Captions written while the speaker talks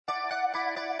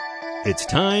It's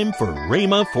time for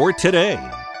Rhema for today.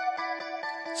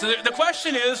 So the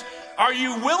question is, are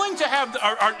you willing to have,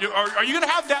 are you going to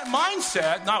have that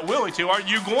mindset, not willing to, are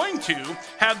you going to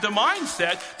have the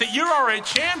mindset that you are a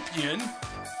champion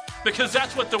because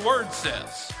that's what the word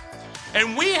says?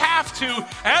 And we have to,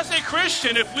 as a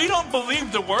Christian, if we don't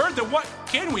believe the word, then what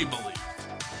can we believe?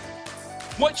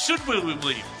 What should we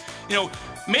believe? You know,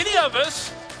 many of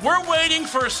us, we're waiting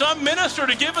for some minister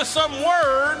to give us some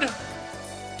word.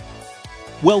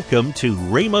 Welcome to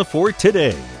Rhema for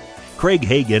today. Craig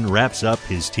Hagan wraps up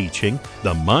his teaching,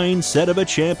 The Mindset of a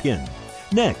Champion,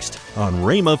 next on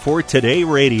Rhema for Today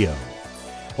Radio.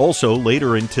 Also,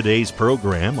 later in today's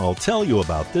program, I'll tell you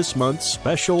about this month's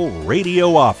special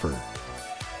radio offer.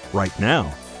 Right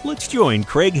now, let's join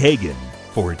Craig Hagan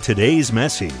for today's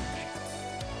message.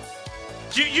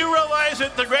 Do you realize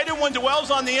that the greater one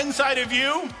dwells on the inside of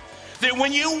you? That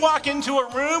when you walk into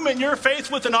a room and you're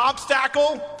faced with an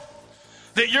obstacle,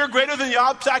 that you're greater than the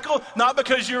obstacle, not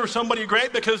because you're somebody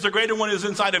great, because the greater one is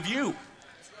inside of you.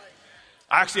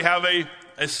 I actually have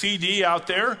a CD out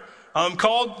there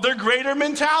called The Greater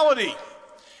Mentality.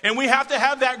 And we have to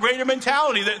have that greater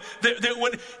mentality that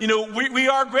when, you know, we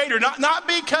are greater, not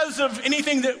because of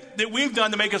anything that we've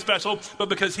done to make us special, but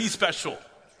because he's special.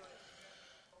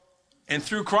 And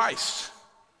through Christ.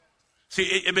 See,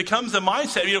 it becomes the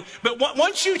mindset, you know, but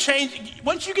once you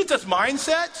get this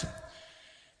mindset,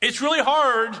 it's really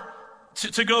hard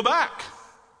to go back.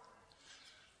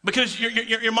 Because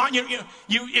your mind,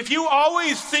 if you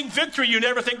always think victory, you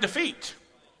never think defeat.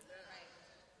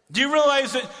 Do you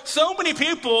realize that so many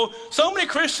people, so many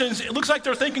Christians, it looks like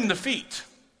they're thinking defeat?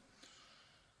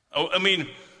 Oh, I mean,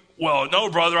 well, no,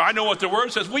 brother, I know what the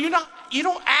word says. Well, you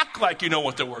don't act like you know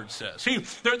what the word says. See,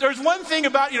 there's one thing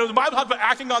about, you know, the Bible talks about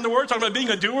acting on the word, talking about being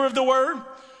a doer of the word.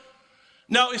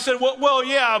 Now, he said, well,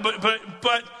 yeah,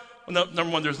 but, no,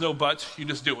 number one, there's no but. You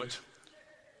just do it.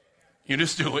 You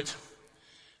just do it.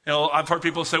 You know, I've heard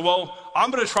people say, well,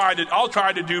 I'll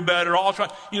try to do better.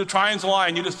 Trying's a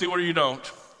line. You just do it or you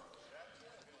don't.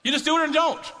 You just do it or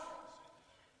don't.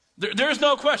 There's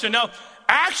no question. Now,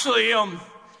 actually, I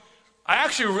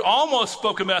actually almost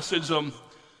spoke a message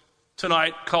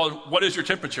tonight called, What is Your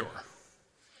Temperature?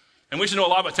 And we should know a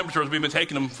lot about temperatures. We've been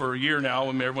taking them for a year now,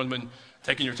 and everyone's been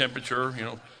taking your temperature. You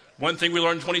know, one thing we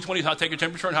learned in 2020 is how to take your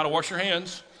temperature and how to wash your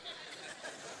hands.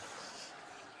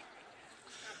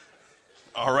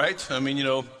 All right? I mean, you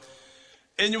know,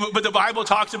 but the Bible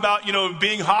talks about, you know,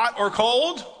 being hot or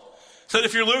cold. So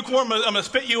if you're lukewarm, I'm going to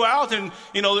spit you out. And,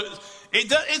 you know,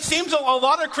 it seems a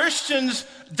lot of Christians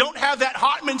don't have that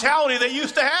hot mentality they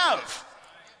used to have.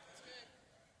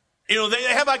 You know, they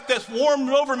have like this warmed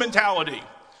over mentality.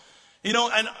 You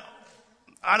know, and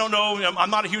I don't know,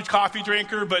 I'm not a huge coffee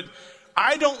drinker, but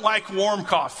I don't like warm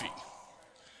coffee.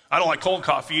 I don't like cold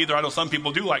coffee either. I know some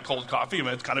people do like cold coffee. I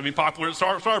mean, it's kind of popular at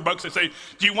Starbucks. They say,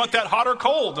 do you want that hot or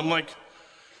cold? I'm like,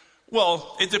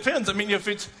 well, it depends. I mean, if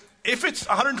it's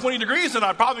 120 degrees, then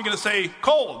I'm probably going to say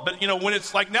cold. But, you know, when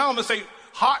it's like now, I'm going to say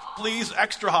hot, please,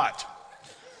 extra hot.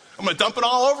 I'm going to dump it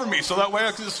all over me so that way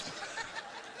I can just,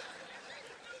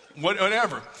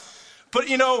 whatever. But,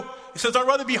 you know, he says, I'd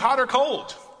rather be hot or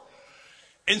cold.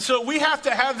 And so we have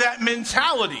to have that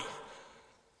mentality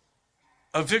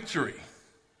of victory.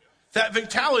 That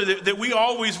mentality that we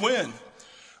always win.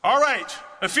 All right,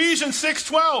 Ephesians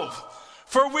 6:12.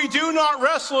 For we do not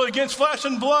wrestle against flesh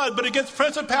and blood, but against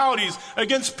principalities,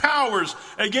 against powers,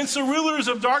 against the rulers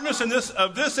of darkness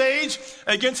of this age,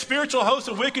 against spiritual hosts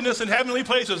of wickedness in heavenly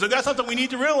places. And that's something we need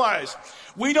to realize.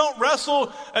 We don't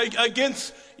wrestle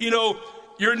against, you know,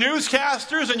 your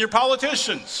newscasters and your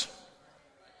politicians.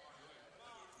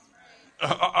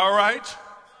 All right?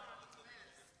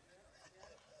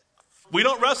 We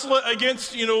don't wrestle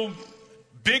against, you know,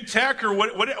 big tech or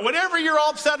whatever you're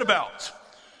all upset about.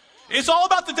 It's all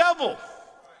about the devil.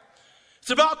 It's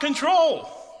about control.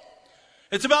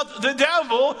 It's about the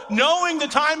devil knowing the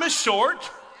time is short,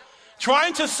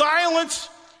 trying to silence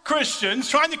Christians,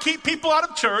 trying to keep people out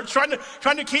of church,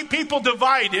 trying to keep people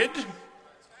divided.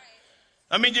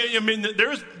 I mean,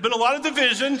 there's been a lot of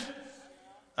division.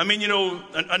 I mean, you know,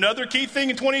 another key thing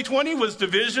in 2020 was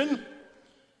division.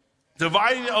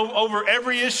 Dividing over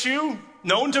every issue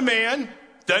known to man.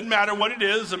 Doesn't matter what it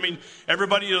is. I mean,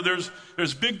 everybody, you know,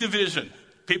 there's big division.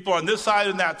 People on this side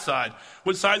and that side.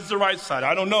 Which side's the right side?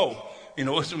 I don't know. You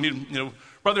know,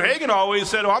 Brother Hagan always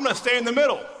said, I'm going to stay in the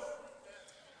middle.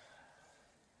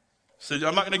 So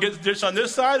I'm not going to get ditched on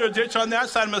this side or ditched on that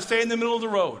side. I'm going to stay in the middle of the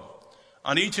road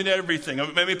on each and everything.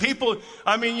 I mean, people,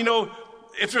 you know,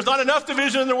 if there's not enough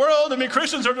division in the world, I mean,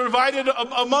 Christians are divided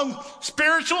among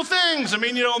spiritual things. I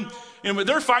mean, you know,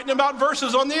 they're fighting about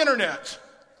verses on the internet.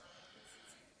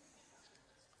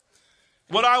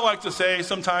 what I like to say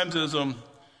sometimes is,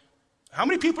 how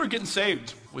many people are getting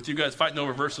saved with you guys fighting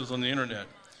over verses on the internet?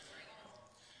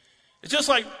 It's just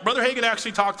like Brother Hagin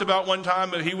actually talked about one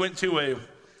time that he went to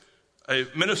a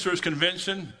minister's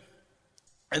convention,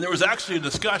 and there was actually a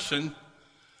discussion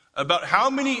about how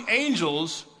many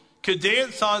angels could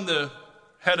dance on the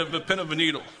head of a pin of a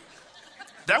needle.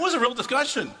 That was a real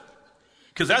discussion,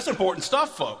 because that's important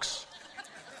stuff, folks.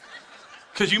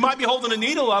 Because you might be holding a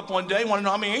needle up one day, want to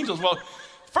know how many angels. Well,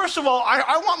 first of all,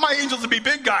 I want my angels to be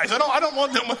big guys. I don't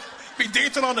want them to be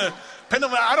dancing on the pin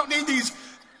of a. I don't need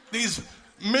these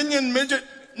minion midget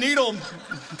needle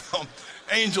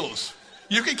angels.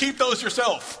 You can keep those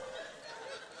yourself.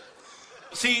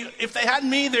 See, if they had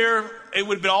me there, it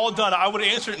would have been all done. I would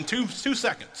have answered it in two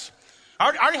seconds. I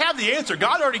already have the answer.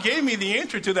 God already gave me the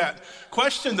answer to that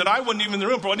question that I wasn't even in the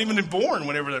room, I wasn't even born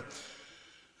whenever.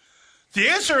 The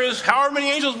answer is, however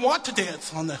many angels want to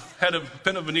dance on the head of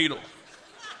pin of a needle.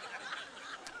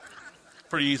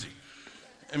 Pretty easy.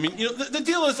 I mean, the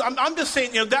deal is, I'm just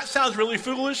saying, that sounds really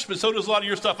foolish, but so does a lot of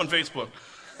your stuff on Facebook.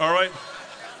 All right?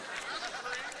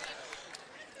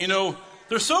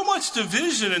 There's so much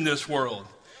division in this world.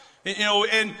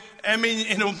 And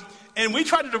we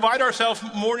try to divide ourselves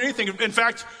more than anything. In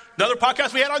fact, another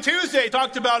podcast we had on Tuesday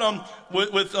talked about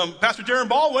with Pastor Darren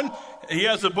Baldwin. He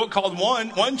has a book called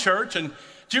One Church. And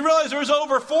do you realize there's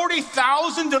over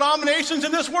 40,000 denominations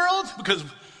in this world? Because,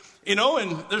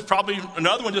 and there's probably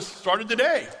another one just started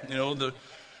today. The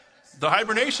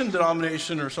hibernation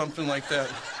denomination or something like that.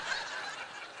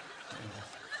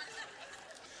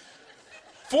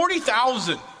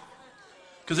 40,000.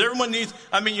 Because everyone needs,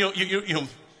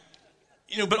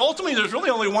 but ultimately there's really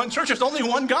only one church. There's only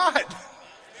one God.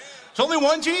 There's only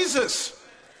one Jesus.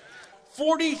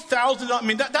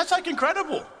 40,000, that's like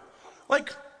incredible.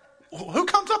 Like, who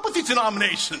comes up with these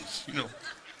denominations?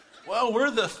 Well, we're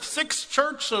the sixth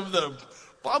church of the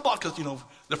blah, blah, because,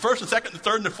 the first and second, the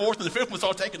third and the fourth and the fifth was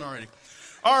all taken already.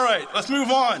 All right, let's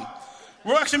move on.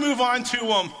 We'll actually move on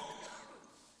to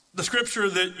the scripture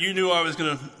that you knew I was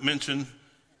going to mention.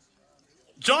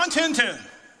 John 10:10.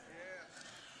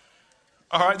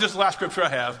 All right, this is the last scripture I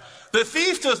have. The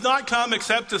thief does not come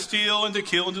except to steal and to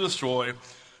kill and to destroy.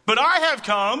 But I have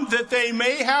come that they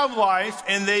may have life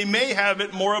and they may have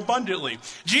it more abundantly.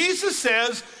 Jesus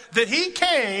says that he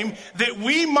came that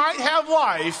we might have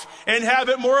life and have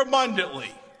it more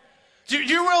abundantly. Do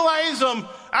you realize,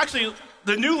 actually,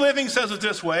 the New Living says it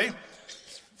this way.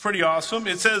 Pretty awesome.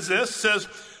 It says this,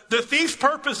 the thief's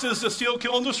purpose is to steal,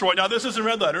 kill, and destroy. Now, this is in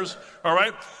red letters, all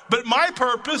right? But my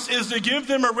purpose is to give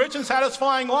them a rich and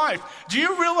satisfying life. Do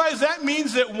you realize that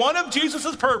means that one of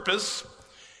Jesus' purpose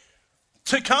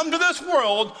to come to this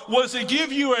world was to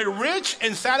give you a rich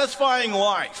and satisfying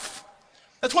life?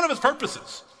 That's one of his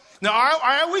purposes. Now,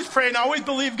 I always pray and I always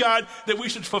believe, God, that we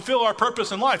should fulfill our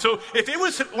purpose in life. So if it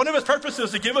was one of his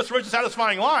purposes to give us a rich and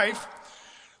satisfying life,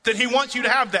 then he wants you to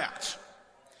have that.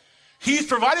 He's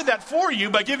provided that for you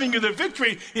by giving you the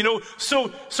victory,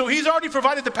 so he's already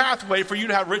provided the pathway for you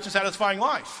to have rich and satisfying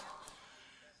life.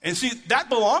 And see, that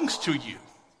belongs to you.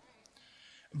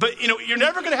 But, you're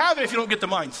never going to have it if you don't get the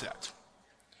mindset.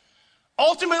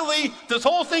 Ultimately, this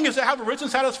whole thing is to have a rich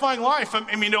and satisfying life.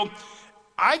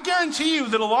 I guarantee you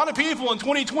that a lot of people in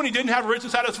 2020 didn't have a rich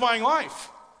and satisfying life.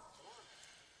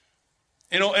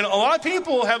 And a lot of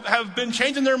people have been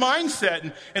changing their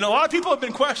mindset. And a lot of people have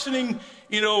been questioning,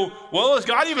 well, is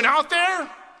God even out there? Of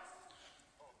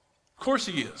course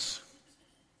he is.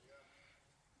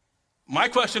 My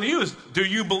question to you is, do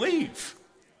you believe?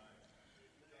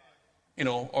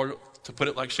 Or to put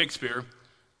it like Shakespeare,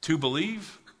 to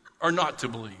believe or not to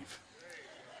believe?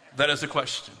 That is the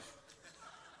question.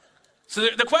 So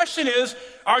the question is,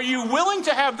 are you willing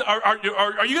to have, are you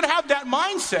going to have that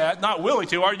mindset, not willing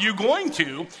to, are you going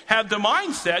to have the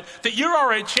mindset that you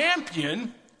are a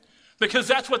champion, because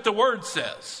that's what the word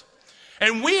says.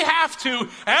 And we have to,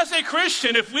 as a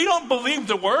Christian, if we don't believe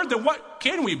the word, then what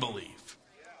can we believe?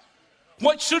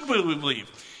 What should we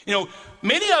believe?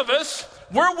 Many of us,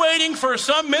 we're waiting for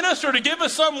some minister to give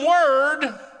us some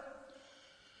word,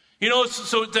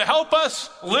 so to help us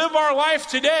live our life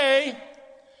today.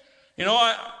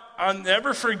 I'll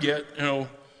never forget, I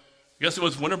guess it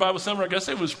was Winter Bible Summer, I guess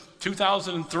it was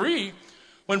 2003,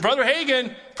 when Brother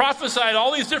Hagin prophesied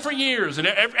all these different years, and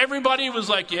everybody was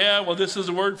like, yeah, well, this is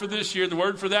the word for this year, the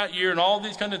word for that year, and all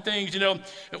these kind of things,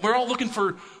 We're all looking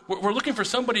for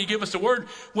somebody to give us a word.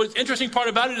 What's interesting part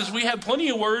about it is we have plenty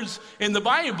of words in the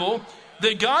Bible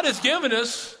that God has given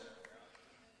us,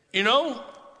 and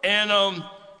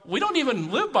we don't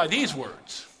even live by these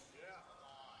words.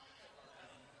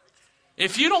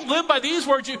 If you don't live by these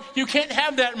words, you can't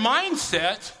have that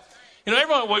mindset You know,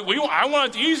 everyone, I want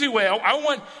it the easy way.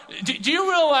 Do you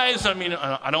realize,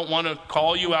 I don't want to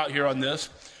call you out here on this,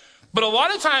 but a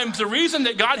lot of times the reason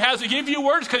that God has to give you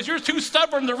words is because you're too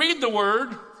stubborn to read the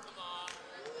word.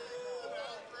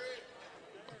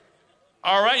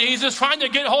 All right, he's just trying to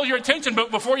hold your attention, but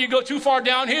before you go too far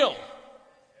downhill.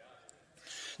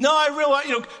 No, I realize,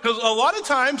 because a lot of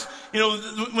times,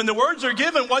 when the words are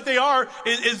given, what they are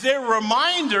is they're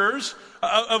reminders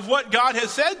of what God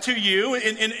has said to you,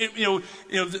 and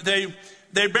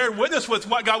they bear witness with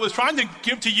what God was trying to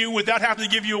give to you without having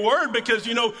to give you a word, because,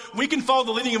 we can follow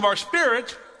the leading of our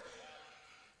spirit,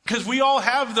 because we all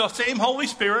have the same Holy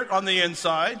Spirit on the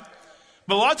inside.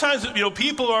 But a lot of times,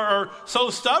 people are so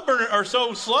stubborn or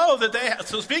so slow that they have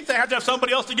to have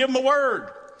somebody else to give them a word.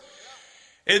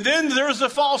 And then there's the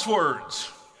false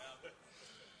words.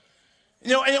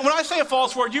 And when I say a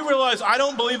false word, you realize I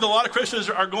don't believe a lot of Christians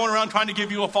are going around trying to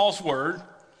give you a false word.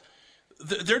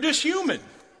 They're just human.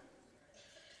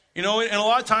 And a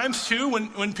lot of times too,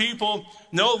 when people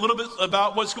know a little bit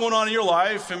about what's going on in your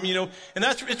life, and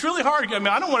it's really hard.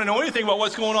 I don't want to know anything about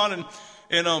what's going on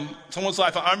in someone's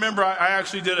life. I remember I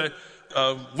actually did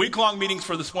a week-long meetings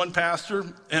for this one pastor,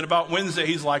 and about Wednesday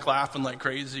he's like laughing like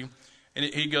crazy. And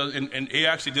he goes, and he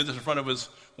actually did this in front of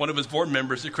one of his board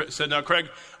members. He said, "Now, Craig,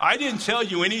 I didn't tell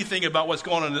you anything about what's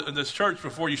going on in this church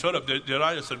before you showed up, did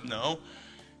I?" I said, "No."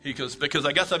 He goes, "Because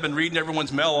I guess I've been reading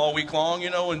everyone's mail all week long,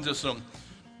 and just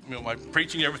my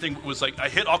preaching, everything was like I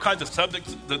hit all kinds of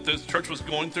subjects that this church was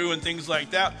going through and things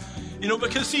like that,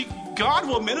 because see, God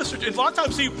will minister. A lot of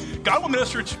times, God will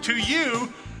minister to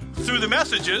you through the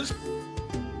messages."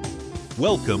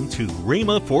 Welcome to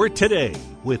Rhema for Today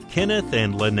with Kenneth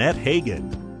and Lynette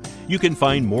Hagin. You can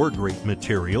find more great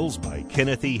materials by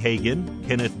Kenneth E. Hagin,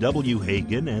 Kenneth W.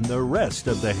 Hagin, and the rest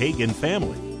of the Hagin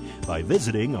family by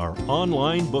visiting our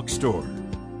online bookstore.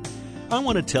 I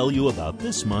want to tell you about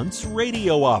this month's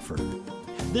radio offer.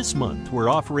 This month, we're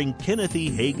offering Kenneth E.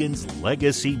 Hagin's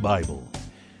Legacy Bible.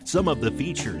 Some of the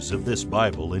features of this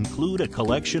Bible include a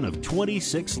collection of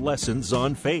 26 lessons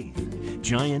on faith,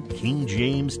 giant King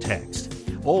James text,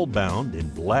 all bound in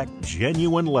black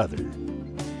genuine leather.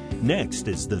 Next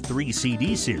is the 3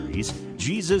 CD series,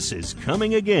 Jesus is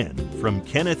Coming Again, from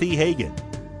Kenneth E. Hagin.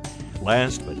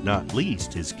 Last but not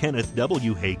least is Kenneth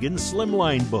W. Hagin's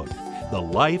Slimline book, The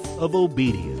Life of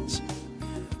Obedience.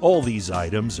 All these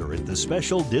items are at the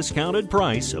special discounted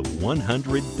price of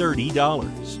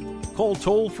 $130. Call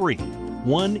toll-free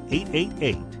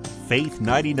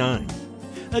 1-888-FAITH-99.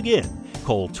 Again,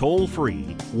 call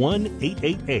toll-free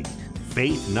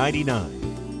 1-888-FAITH-99.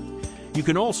 You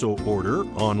can also order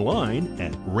online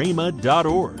at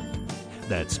rhema.org.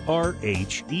 That's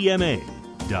RHEMA.org.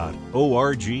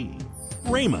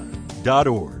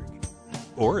 rhema.org.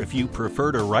 Or if you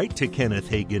prefer to write to Kenneth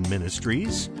Hagin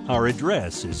Ministries, our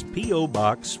address is P.O.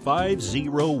 Box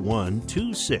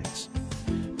 50126,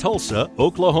 Tulsa,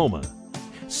 Oklahoma,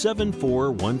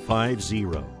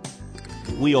 74150.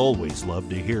 We always love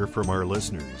to hear from our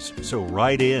listeners, so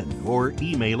write in or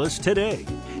email us today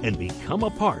and become a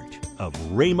part of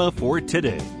Rhema for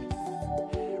Today.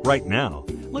 Right now,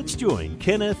 let's join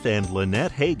Kenneth and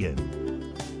Lynette Hagin.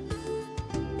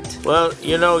 Well,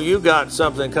 you got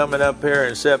something coming up here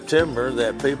in September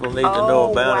that people need to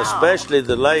know about, wow. Especially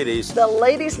the ladies. The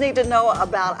ladies need to know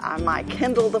about my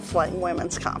Kindle the Flame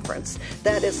Women's Conference.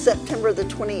 That is September the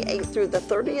 28th through the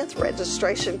 30th.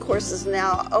 Registration course is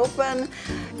now open.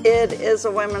 It is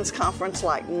a women's conference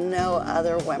like no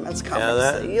other women's conference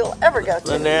that you'll ever go to.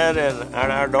 Lynette and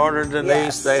our daughter Denise,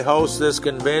 yes. They host this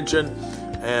convention,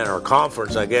 or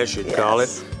conference, I guess you'd call it.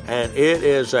 And it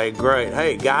is a great,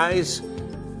 hey, guys,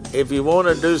 if you want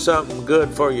to do something good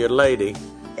for your lady,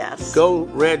 yes, go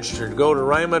register. Go to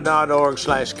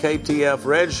rhema.org/KTF.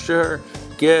 Register.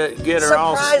 Get her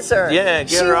all. Surprise her. Yeah,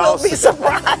 She will be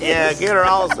surprised. Yeah, get her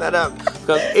all set up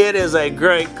because it is a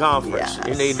great conference. Yes.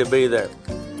 You need to be there.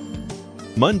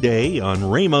 Monday on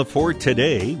Rhema for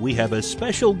Today, we have a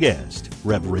special guest,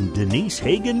 Reverend Denise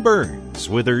Hagin Burns,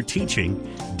 with her teaching,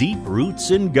 Deep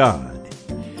Roots in God.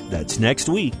 That's next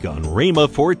week on Rhema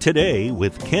for Today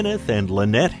with Kenneth and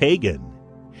Lynette Hagin.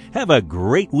 Have a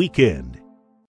great weekend.